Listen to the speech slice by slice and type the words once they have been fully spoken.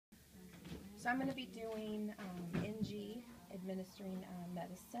So I'm going to be doing NG, administering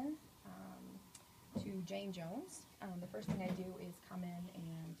medicine to Jane Jones. The first thing I do is come in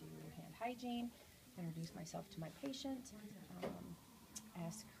and do hand hygiene, introduce myself to my patient,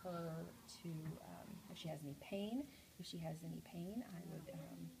 ask her to, if she has any pain. If she has any pain, I would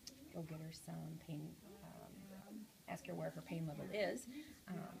go get her some pain, ask her where her pain level is.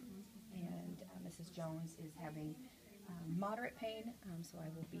 And Mrs. Jones is having moderate pain, so I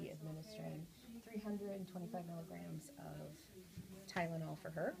will be administering 325 milligrams of Tylenol for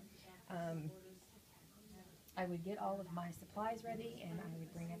her. I would get all of my supplies ready, and I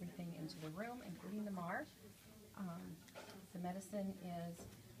would bring everything into the room, including the MAR. The medicine is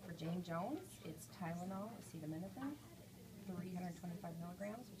for Jane Jones. It's Tylenol, acetaminophen, 325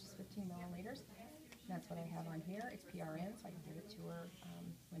 milligrams, which is 15 milliliters. That's what I have on here. It's PRN, so I can give it to her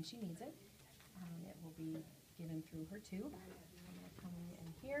when she needs it. It will be given through her tube. I'm going to come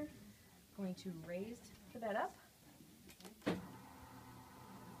in here, going to raise the bed up. I'm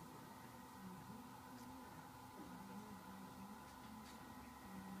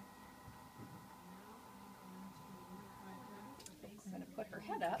going to put her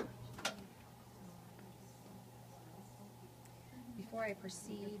head up. Before I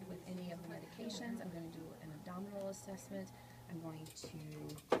proceed with any of the medications, I'm going to do an abdominal assessment. I'm going to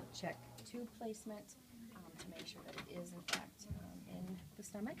check tube placement to make sure that it is in fact in the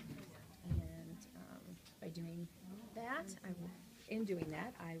stomach. And by doing that,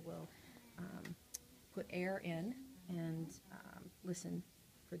 I will put air in and listen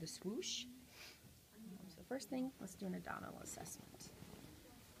for the swoosh. So first thing, let's do an abdominal assessment.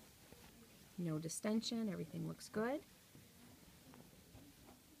 No distension, everything looks good.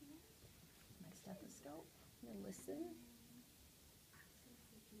 My stethoscope, I'm going to listen.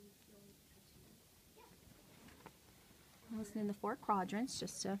 I'll listen in the 4 quadrants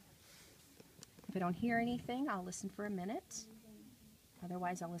just to, if I don't hear anything, I'll listen for a minute.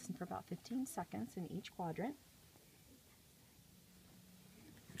 Otherwise, I'll listen for about 15 seconds in each quadrant.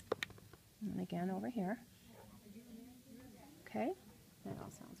 And again over here. Okay, that all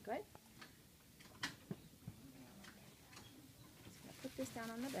sounds good. Just going to put this down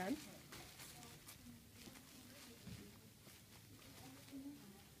on the bed.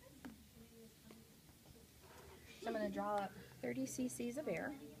 So I'm going to draw up 30 cc's of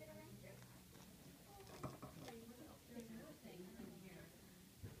air.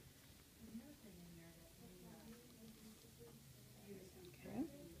 Okay.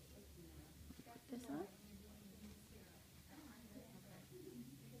 Put this on.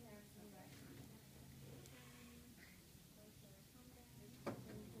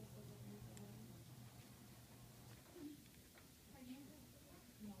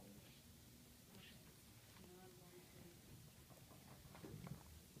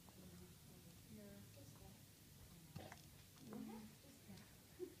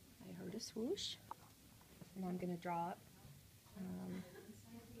 Swoosh, and I'm going to draw up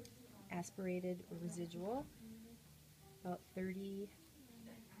aspirated residual, about 30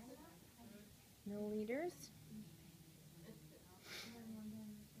 milliliters.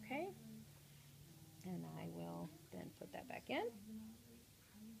 Okay, and I will then put that back in.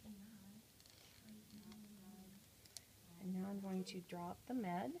 And now I'm going to draw up the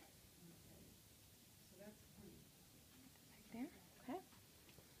med. Right there. Okay.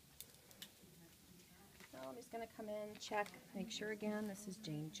 I'm just going to come in, check, make sure again this is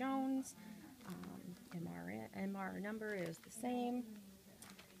Jane Jones. MR number is the same.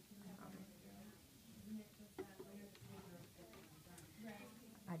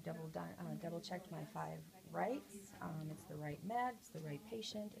 I double checked my 5 rights. It's the right med, it's the right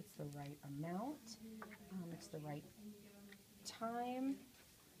patient, it's the right amount, it's the right time,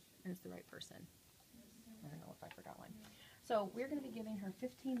 and it's the right person. I don't know if I forgot one. So we're going to be giving her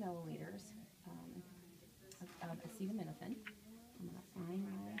 15 milliliters of acetaminophen. I'm going to find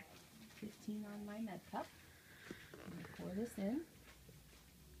my 15 on my med cup. I'm going to pour this in.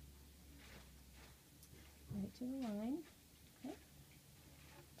 Right to the line. Okay.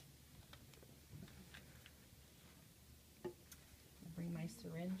 I'll bring my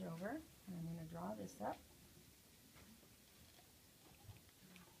syringe over, and I'm going to draw this up.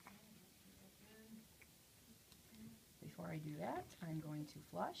 Before I do that, I'm going to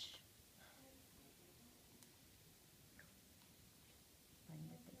flush.